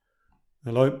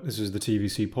Hello, this is the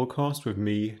TVC podcast with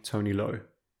me, Tony Lowe.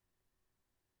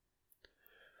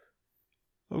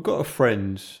 I've got a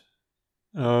friend.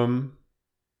 I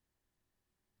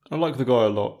like the guy a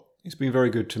lot. He's been very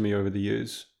good to me over the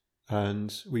years,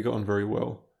 and we got on very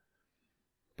well.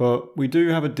 But we do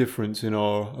have a difference in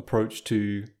our approach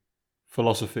to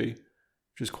philosophy,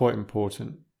 which is quite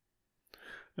important.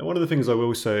 Now, one of the things I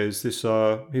will say is this: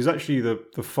 he's actually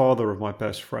the father of my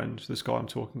best friend, this guy I'm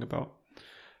talking about.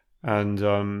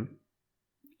 And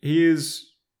he has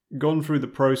gone through the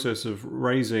process of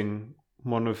raising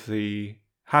one of the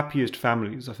happiest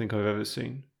families I think I've ever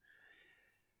seen.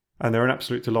 And they're an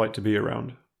absolute delight to be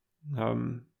around.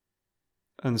 And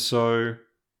so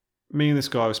me and this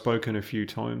guy have spoken a few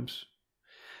times.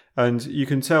 And you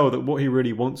can tell that what he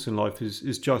really wants in life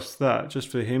is just that, just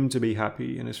for him to be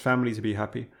happy and his family to be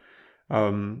happy,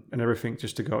 and everything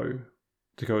just to go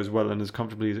as well and as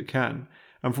comfortably as it can.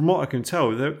 And from what I can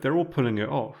tell, they're all pulling it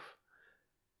off.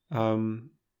 So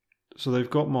they've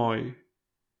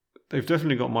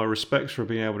definitely got my respects for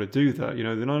being able to do that. You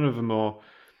know, none of them are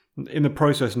in the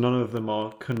process. None of them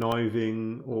are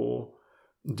conniving or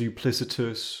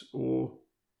duplicitous or,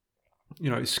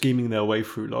 scheming their way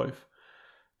through life.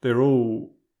 They're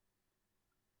all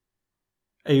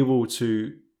able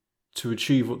to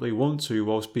achieve what they want to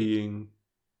whilst being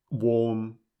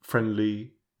warm,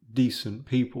 friendly, decent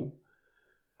people.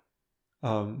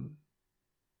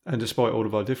 And despite all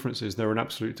of our differences, they're an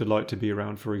absolute delight to be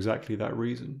around for exactly that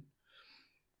reason.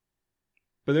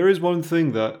 But there is one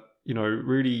thing that,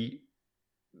 really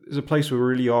is a place where we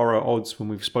really are at odds when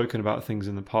we've spoken about things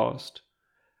in the past.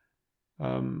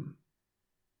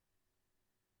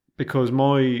 Because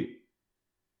my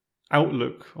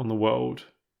outlook on the world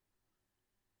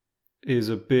is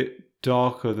a bit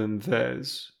darker than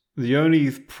theirs. The only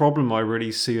problem I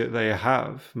really see that they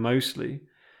have, mostly,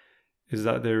 is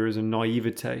that there is a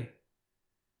naivete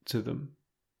to them,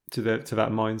 to that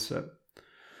mindset.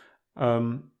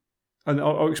 And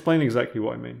I'll explain exactly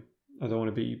what I mean. I don't want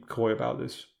to be coy about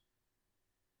this.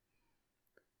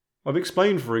 I've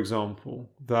explained, for example,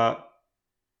 that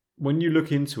when you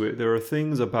look into it, there are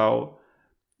things about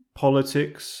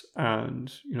politics and,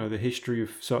 the history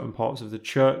of certain parts of the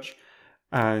church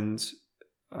and,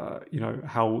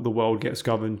 how the world gets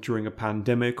governed during a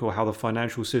pandemic or how the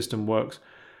financial system works,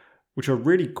 which are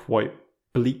really quite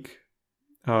bleak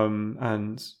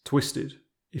and twisted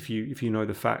if you know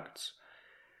the facts.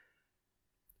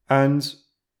 And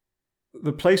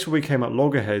the place where we came at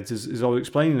loggerheads is I was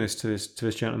explaining this to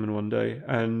this gentleman one day,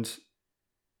 and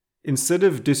instead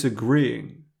of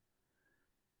disagreeing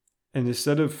and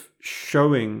instead of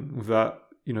showing that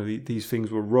these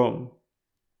things were wrong,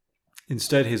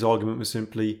 instead his argument was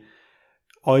simply,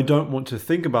 I don't want to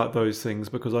think about those things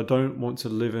because I don't want to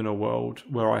live in a world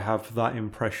where I have that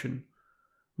impression,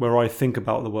 where I think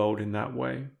about the world in that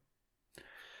way.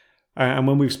 And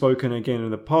when we've spoken again in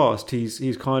the past,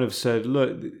 he's kind of said,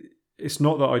 look, it's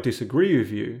not that I disagree with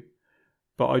you,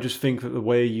 but I just think that the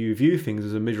way you view things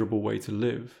is a miserable way to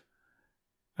live.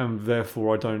 And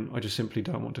therefore I just simply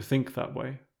don't want to think that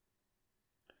way.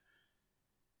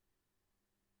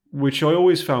 Which I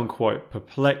always found quite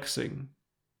perplexing.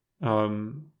 Now,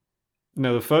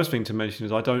 the first thing to mention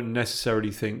is I don't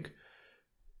necessarily think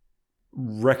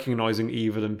recognizing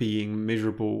evil and being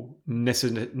miserable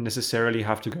necessarily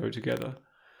have to go together.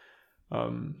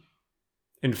 In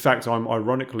fact, I'm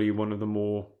ironically one of the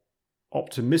more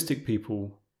optimistic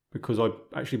people because I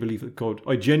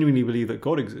genuinely believe that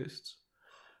God exists.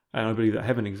 And I believe that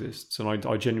heaven exists. And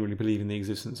I genuinely believe in the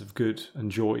existence of good and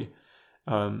joy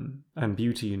and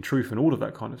beauty and truth and all of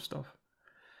that kind of stuff.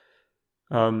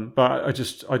 But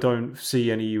I don't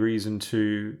see any reason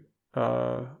to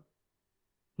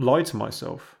lie to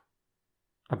myself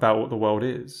about what the world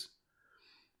is.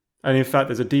 And in fact,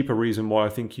 there's a deeper reason why I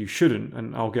think you shouldn't,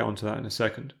 and I'll get onto that in a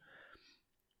second.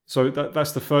 So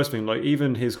that's the first thing. Like,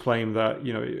 even his claim that,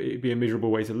 it'd be a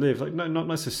miserable way to live, like, no, not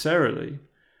necessarily.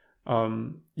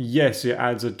 Yes, it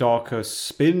adds a darker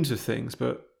spin to things,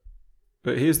 but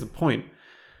here's the point.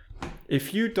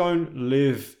 If you don't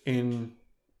live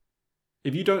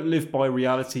by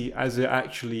reality as it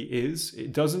actually is,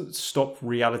 it doesn't stop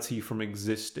reality from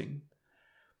existing.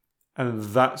 And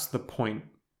that's the point.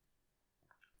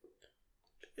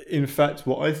 In fact,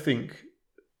 what I think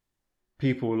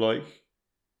people like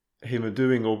him are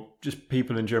doing, or just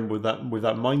people in general with that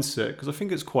mindset, because I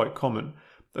think it's quite common.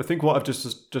 I think what I've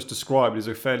just described is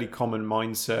a fairly common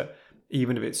mindset,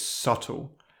 even if it's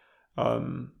subtle.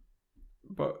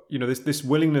 But, this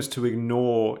willingness to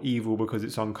ignore evil because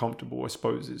it's uncomfortable, I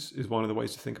suppose, is one of the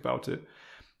ways to think about it.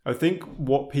 I think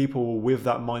what people with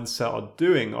that mindset are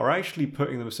doing are actually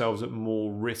putting themselves at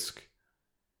more risk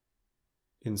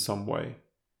in some way,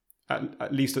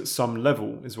 at least at some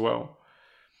level as well.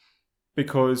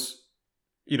 Because,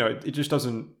 it just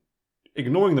doesn't,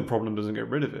 ignoring the problem doesn't get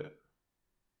rid of it,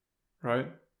 right?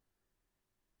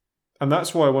 And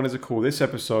that's why I wanted to call this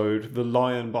episode The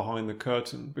Lion Behind the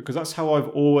Curtain, because that's how I've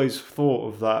always thought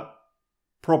of that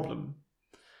problem.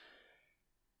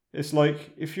 It's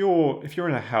like if you're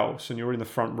in a house and you're in the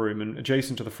front room and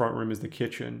adjacent to the front room is the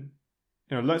kitchen,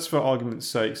 let's for argument's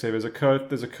sake say there's a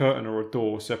curtain or a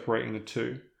door separating the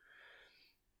two.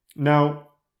 Now,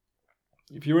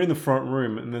 if you're in the front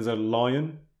room and there's a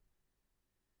lion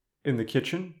in the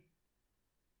kitchen,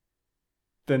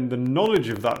 then the knowledge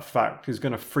of that fact is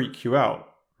going to freak you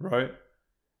out, right?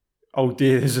 Oh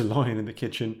dear, there's a lion in the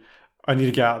kitchen. I need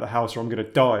to get out of the house or I'm going to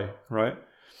die, right?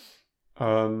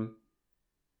 And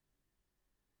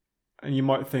you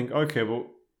might think, okay, well,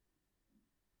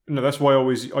 no, that's why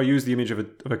I use the image of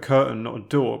a curtain, not a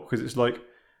door, because it's like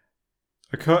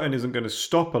a curtain isn't going to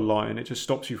stop a lion, it just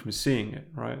stops you from seeing it,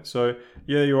 right? So,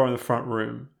 yeah, you are in the front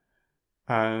room,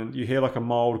 and you hear like a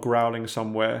mild growling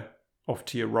somewhere off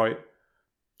to your right,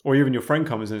 or even your friend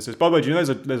comes in and says, by the way, do you know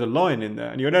there's a lion in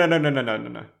there? And you go,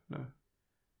 no.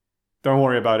 Don't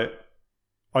worry about it.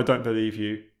 I don't believe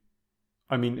you.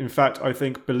 I mean, in fact, I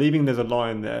think believing there's a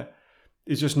lion there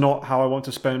is just not how I want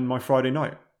to spend my Friday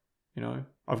night.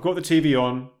 I've got the TV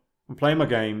on, I'm playing my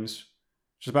games,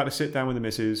 just about to sit down with the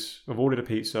missus, I've ordered a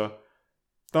pizza.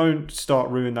 Don't start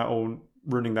ruining that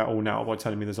all now by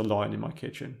telling me there's a lion in my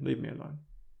kitchen. Leave me alone.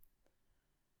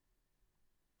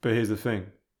 But here's the thing.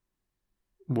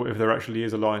 What if there actually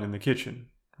is a lion in the kitchen,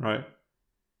 right?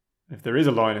 If there is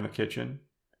a lion in the kitchen,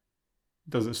 it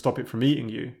doesn't stop it from eating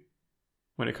you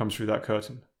when it comes through that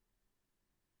curtain.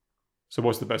 So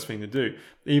what's the best thing to do?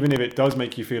 Even if it does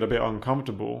make you feel a bit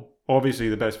uncomfortable, obviously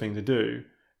the best thing to do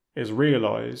is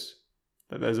realize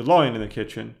that there's a lion in the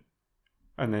kitchen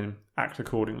and then act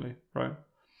accordingly, right?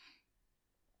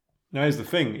 Now here's the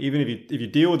thing, even if you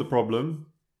deal with the problem,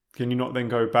 can you not then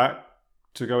go back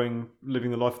to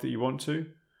living the life that you want to?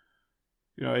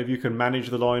 If you can manage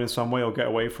the lion in some way or get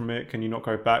away from it, can you not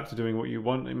go back to doing what you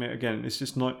want? I mean, again,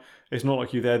 it's not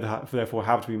like you therefore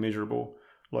have to be miserable.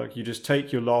 Like, you just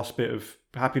take your last bit of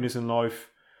happiness in life,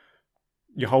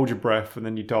 you hold your breath, and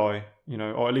then you die.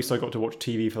 Or at least I got to watch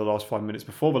TV for the last 5 minutes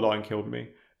before the lion killed me,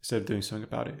 instead of doing something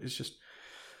about it. It's just...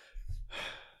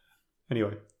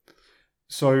 Anyway.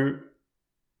 So,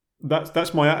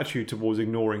 that's my attitude towards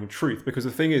ignoring truth. Because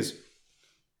the thing is,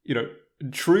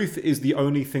 truth is the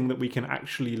only thing that we can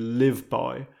actually live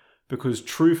by. Because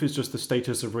truth is just the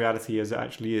status of reality as it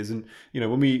actually is. And,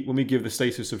 when we give the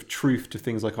status of truth to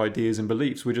things like ideas and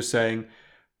beliefs, we're just saying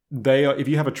if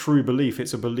you have a true belief,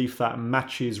 it's a belief that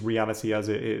matches reality as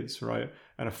it is, right?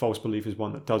 And a false belief is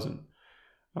one that doesn't.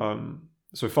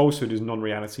 So falsehood is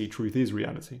non-reality, truth is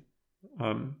reality.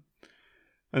 And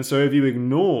so if you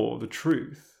ignore the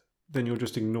truth, then you're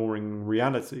just ignoring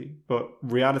reality. But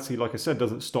reality, like I said,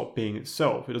 doesn't stop being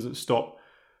itself. It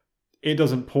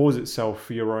doesn't pause itself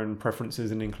for your own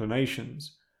preferences and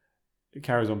inclinations. It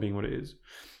carries on being what it is.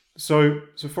 So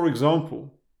for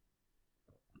example,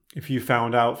 if you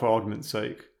found out, for argument's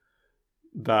sake,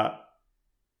 that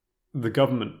the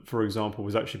government, for example,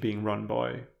 was actually being run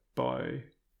by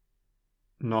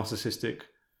narcissistic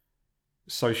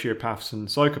sociopaths and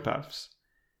psychopaths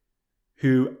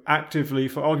who actively,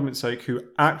 for argument's sake,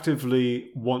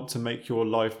 want to make your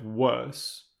life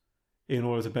worse in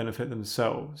order to benefit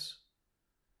themselves,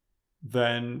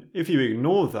 then if you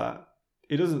ignore that,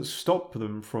 it doesn't stop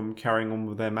them from carrying on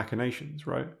with their machinations,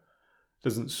 right? It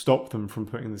doesn't stop them from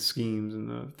putting the schemes and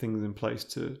the things in place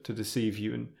to deceive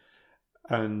you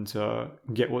and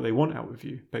get what they want out of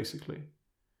you, basically.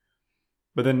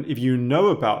 But then if you know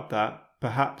about that,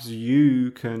 perhaps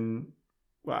you can,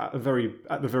 at the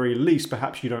very least,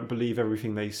 perhaps you don't believe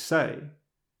everything they say,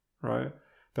 right?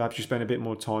 Perhaps you spend a bit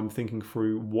more time thinking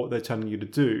through what they're telling you to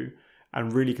do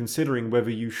and really considering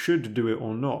whether you should do it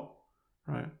or not,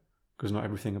 right? Because not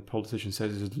everything a politician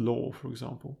says is law, for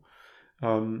example.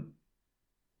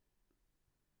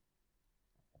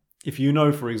 If you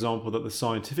know, for example, that the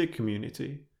scientific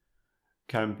community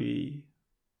can be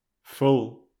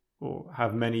full or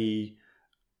have many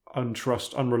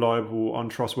unreliable,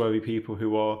 untrustworthy people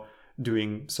who are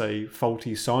doing, say,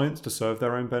 faulty science to serve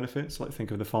their own benefits, like think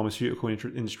of the pharmaceutical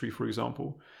industry, for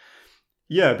example.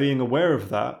 Yeah, being aware of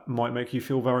that might make you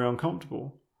feel very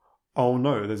uncomfortable. Oh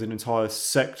no, there's an entire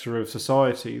sector of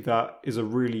society that is a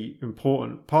really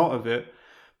important part of it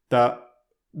that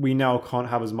we now can't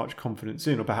have as much confidence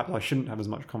in, or perhaps I shouldn't have as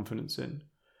much confidence in.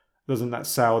 Doesn't that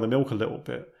sour the milk a little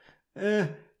bit?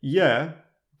 Yeah,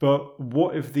 but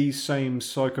what if these same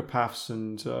psychopaths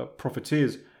and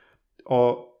profiteers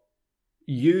are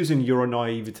using your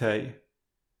naivete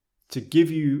to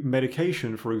give you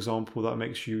medication, for example, that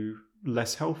makes you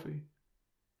less healthy,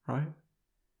 right?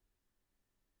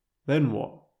 Then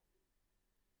what?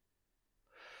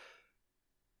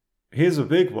 Here's a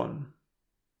big one.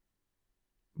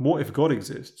 What if God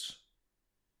exists?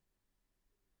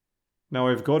 Now,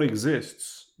 if God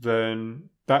exists, then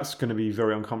that's going to be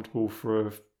very uncomfortable for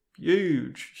a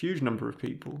huge number of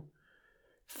people.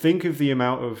 Think of the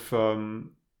amount of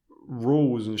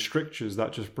rules and strictures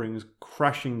that just brings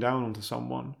crashing down onto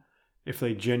someone if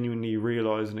they genuinely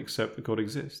realize and accept that God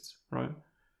exists, right?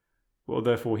 Well,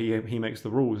 therefore, he makes the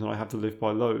rules and I have to live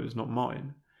by those, not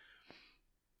mine.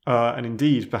 And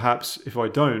indeed, perhaps if I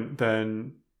don't,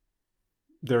 then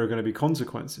there are going to be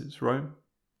consequences, right?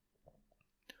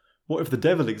 What if the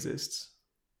devil exists?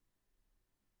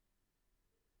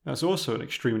 That's also an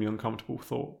extremely uncomfortable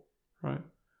thought, right?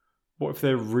 What if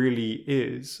there really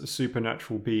is a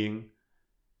supernatural being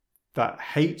that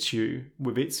hates you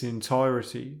with its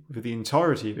entirety, with the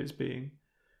entirety of its being,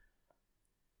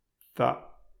 that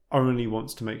only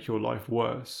wants to make your life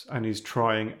worse and is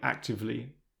trying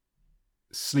actively,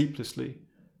 sleeplessly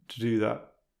to do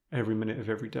that every minute of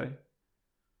every day?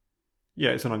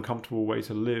 Yeah, it's an uncomfortable way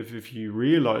to live. If you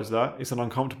realize that, it's an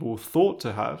uncomfortable thought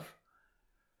to have.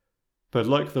 But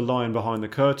like the lion behind the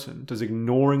curtain, does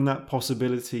ignoring that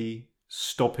possibility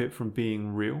stop it from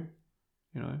being real?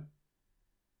 You know,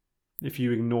 if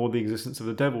you ignore the existence of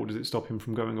the devil, does it stop him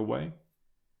from going away?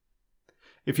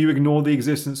 If you ignore the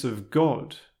existence of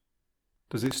God,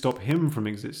 does it stop him from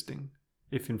existing?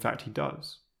 If in fact he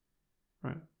does,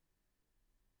 right?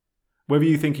 Whether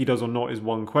you think he does or not is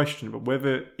one question, but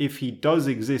whether if he does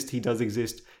exist, he does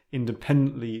exist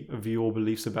independently of your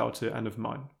beliefs about it and of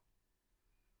mine.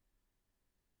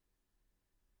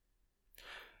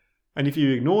 And if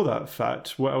you ignore that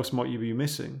fact, what else might you be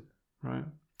missing, right?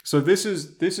 So this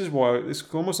is why it's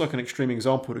almost like an extreme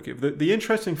example to give. The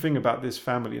interesting thing about this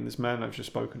family and this man I've just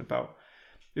spoken about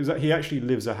is that he actually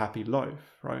lives a happy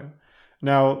life, right?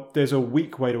 Now, there's a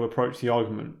weak way to approach the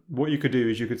argument. What you could do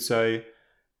is you could say,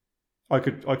 I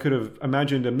could have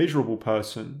imagined a miserable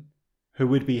person who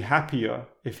would be happier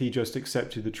if he just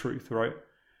accepted the truth, right?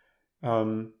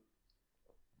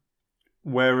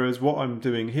 Whereas what I'm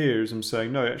doing here is I'm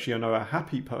saying, no, actually I know a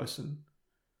happy person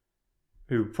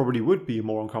who probably would be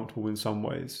more uncomfortable in some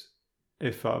ways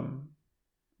if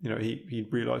he'd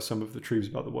realised some of the truths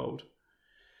about the world.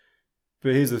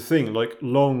 But here's the thing, like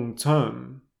long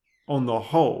term, on the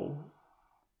whole,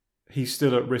 he's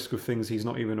still at risk of things he's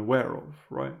not even aware of,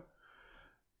 right?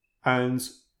 And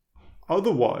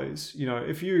otherwise,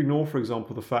 if you ignore, for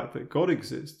example, the fact that God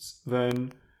exists,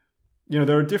 then,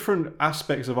 there are different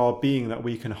aspects of our being that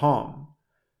we can harm.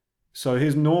 So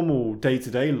his normal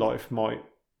day-to-day life might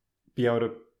be able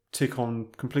to tick on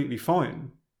completely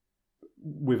fine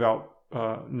without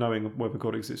knowing whether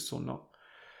God exists or not.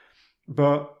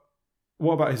 But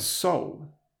what about his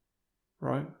soul,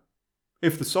 right?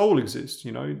 If the soul exists,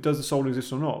 does the soul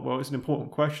exist or not? Well, it's an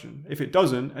important question. If it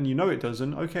doesn't, and it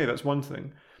doesn't, okay, that's one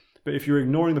thing. But if you're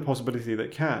ignoring the possibility that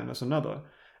it can, that's another.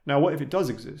 Now, what if it does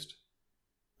exist?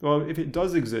 Well, if it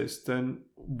does exist, then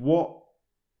what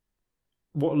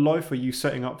life are you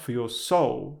setting up for your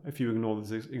soul if you ignore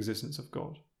the existence of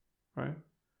God, right?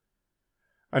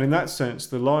 And in that sense,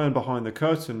 the lion behind the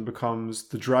curtain becomes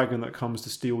the dragon that comes to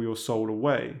steal your soul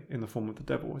away in the form of the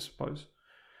devil, I suppose.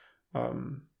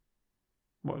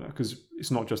 Well, no, because it's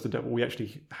not just the devil. We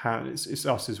actually have, it's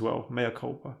us as well. Mea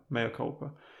culpa.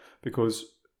 Because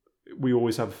we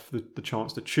always have the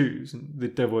chance to choose, and the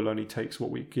devil only takes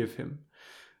what we give him.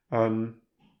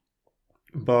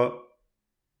 But,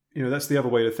 that's the other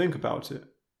way to think about it.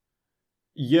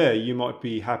 Yeah, you might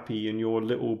be happy in your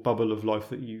little bubble of life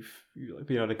that you've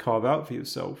been able to carve out for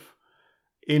yourself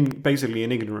in basically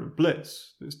an ignorant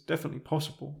bliss. It's definitely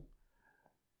possible.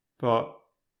 But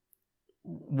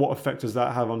what effect does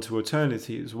that have onto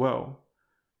eternity as well?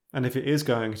 And if it is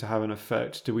going to have an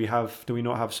effect, do we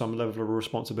not have some level of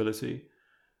responsibility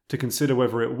to consider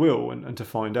whether it will and to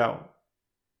find out?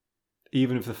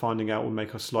 Even if the finding out will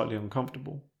make us slightly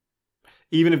uncomfortable.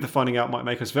 Even if the finding out might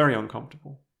make us very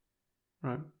uncomfortable.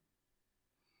 Right?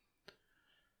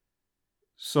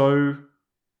 So,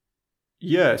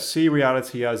 yeah, see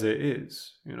reality as it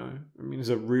is, there's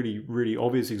a really, really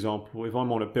obvious example. If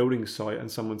I'm on a building site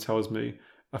and someone tells me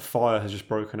a fire has just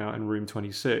broken out in room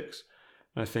 26,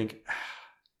 and I think,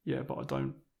 yeah, but I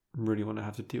don't really want to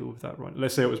have to deal with that right now.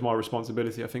 Let's say it was my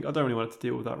responsibility. I think, I don't really want to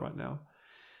deal with that right now.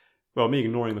 Well, me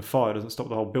ignoring the fire doesn't stop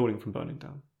the whole building from burning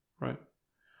down, right?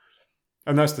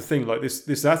 And that's the thing, like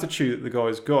this attitude that the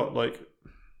guy's got, like,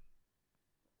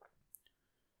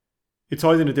 it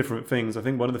ties into different things. I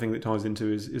think one of the things it ties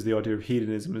into is the idea of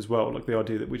hedonism as well, like the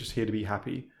idea that we're just here to be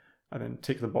happy and then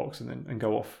tick the box and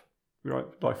go off, right?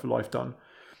 Life for life done.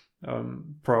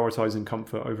 Prioritizing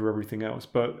comfort over everything else.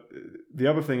 But the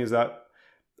other thing is that,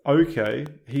 okay,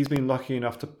 he's been lucky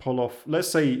enough to pull off, let's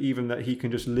say even that he can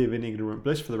just live in ignorant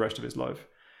bliss for the rest of his life.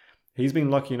 He's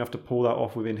been lucky enough to pull that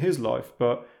off within his life.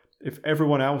 But if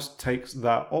everyone else takes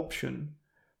that option,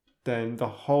 then the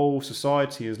whole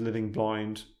society is living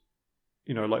blind,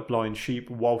 like blind sheep,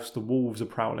 whilst the wolves are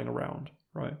prowling around,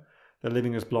 right? They're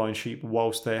living as blind sheep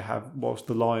whilst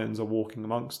the lions are walking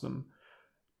amongst them,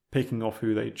 picking off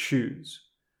who they choose.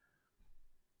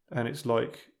 And it's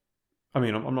like, I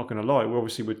mean, I'm not going to lie.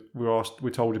 We're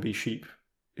told to be sheep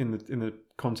in the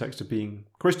context of being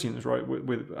Christians, right?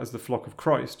 As the flock of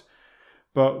Christ,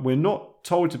 but we're not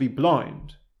told to be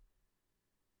blind.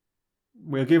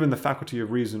 We're given the faculty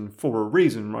of reason for a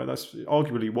reason, right? That's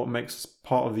arguably what makes us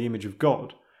part of the image of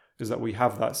God, is that we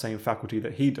have that same faculty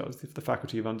that He does, the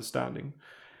faculty of understanding.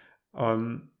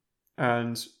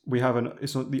 And we have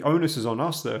the onus is on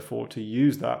us, therefore, to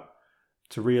use that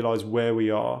to realize where we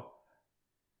are,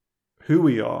 who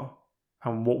we are,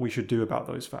 and what we should do about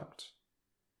those facts.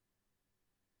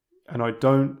 And I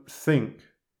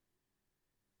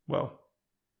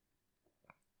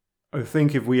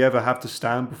think if we ever have to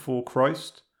stand before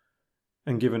Christ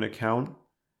and give an account,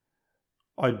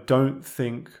 I don't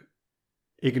think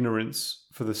ignorance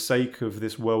for the sake of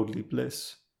this worldly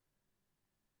bliss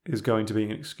is going to be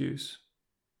an excuse.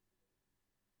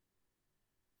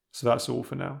 So that's all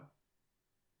for now.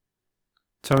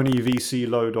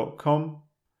 TonyVCLow.com,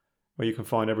 where you can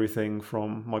find everything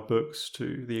from my books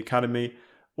to the Academy,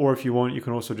 or if you want, you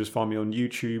can also just find me on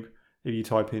YouTube if you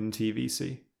type in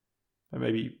TVC, and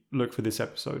maybe look for this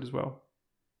episode as well.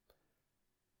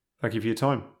 Thank you for your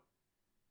time.